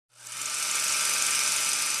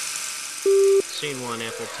Scene 1,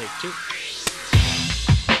 Apple, take 2.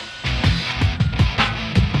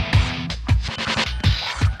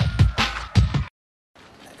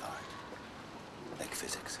 Like art, like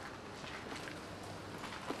physics.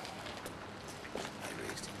 I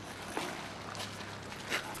raised him like my own.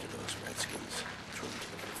 After those redskins threw him to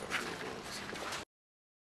the proverbial wolves.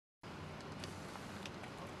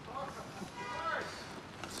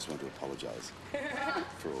 I just want to apologize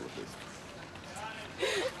for all of this.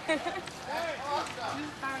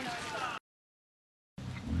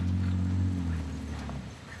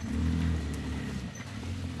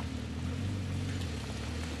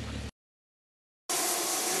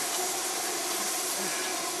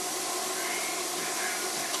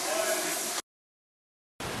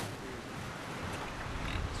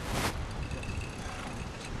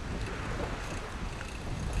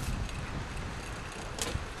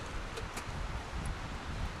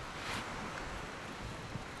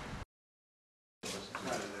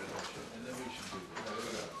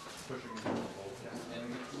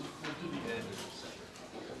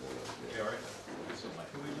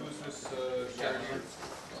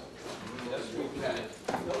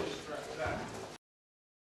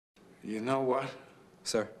 You know what?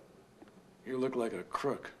 Sir? You look like a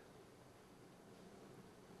crook.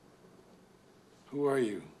 Who are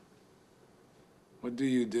you? What do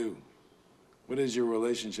you do? What is your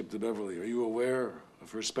relationship to Beverly? Are you aware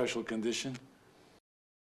of her special condition?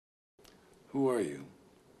 Who are you?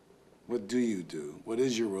 What do you do? What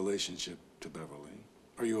is your relationship to Beverly?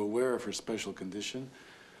 Are you aware of her special condition?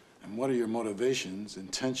 And what are your motivations,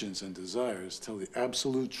 intentions, and desires? Tell the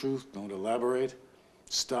absolute truth, don't elaborate.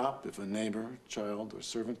 Stop if a neighbor, child, or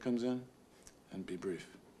servant comes in, and be brief.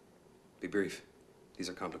 Be brief. These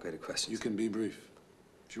are complicated questions. You can be brief.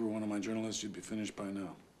 If you were one of my journalists, you'd be finished by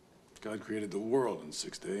now. God created the world in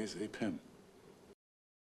 6 days. Ape him.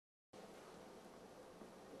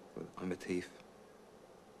 Well, I'm a thief,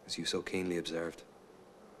 as you so keenly observed.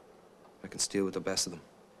 I can steal with the best of them.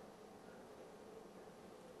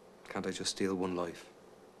 Can't I just steal one life?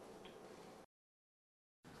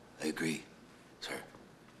 I agree, sir.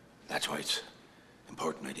 That's why it's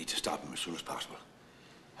important. I need to stop him as soon as possible.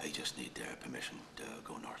 I just need their permission to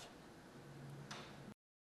go north.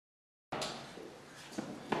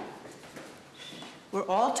 We're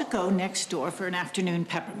all to go next door for an afternoon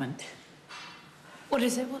peppermint. What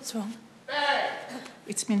is it? What's wrong?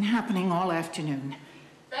 It's been happening all afternoon.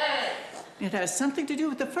 It has something to do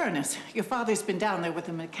with the furnace. Your father's been down there with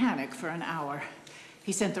a mechanic for an hour.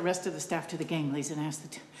 He sent the rest of the staff to the Gangleys and asked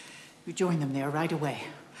that you join them there right away.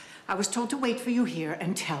 I was told to wait for you here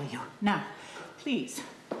and tell you. Now, please,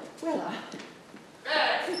 Willa.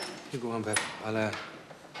 You go on, Bev. I'll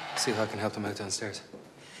see if I can help them out downstairs.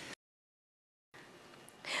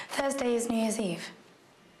 Thursday is New Year's Eve.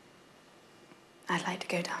 I'd like to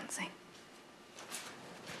go dancing.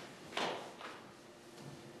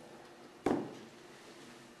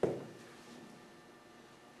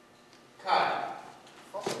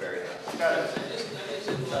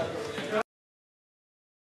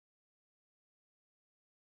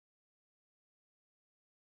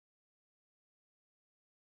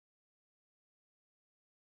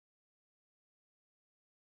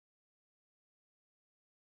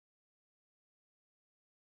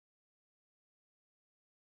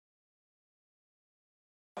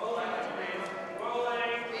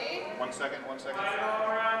 One second.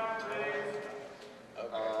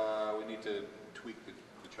 We need to tweak the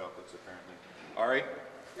chocolates, apparently. Ari?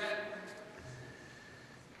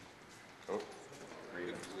 Oh.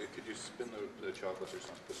 Could you spin the chocolates or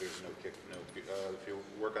something? Because there's no kick. No. If you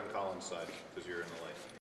work on Colin's side, because you're in the light.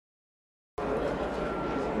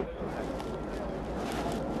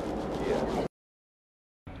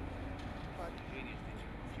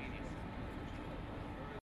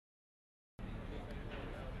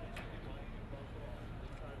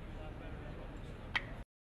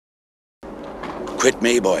 Quit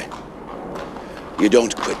me, boy. You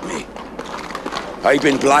don't quit me. I've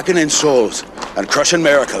been blackening souls and crushing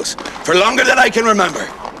miracles for longer than I can remember.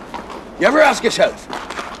 You ever ask yourself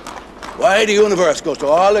why the universe goes to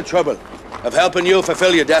all the trouble of helping you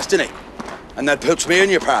fulfill your destiny and then puts me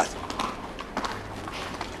in your path?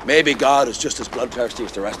 Maybe God is just as bloodthirsty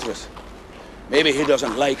as the rest of us. Maybe he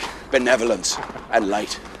doesn't like benevolence and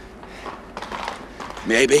light.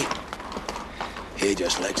 Maybe he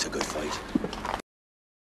just likes a good fight.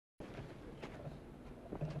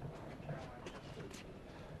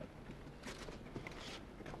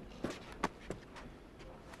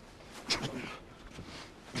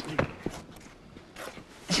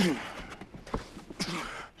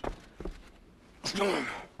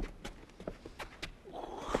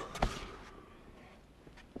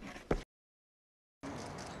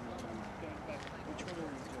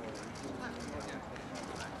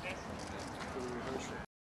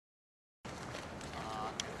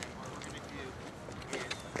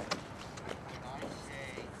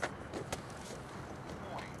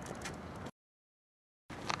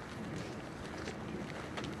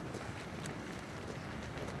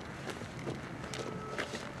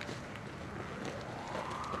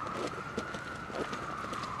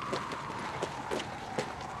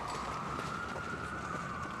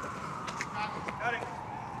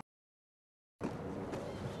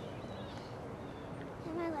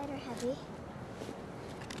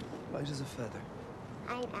 feather.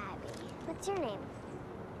 I'm Abby. What's your name?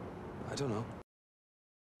 I don't know.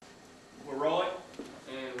 We're rolling.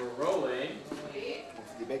 And we're rolling.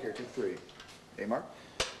 The Baker, take 3. Hey, Mark.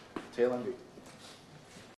 Tail and beat.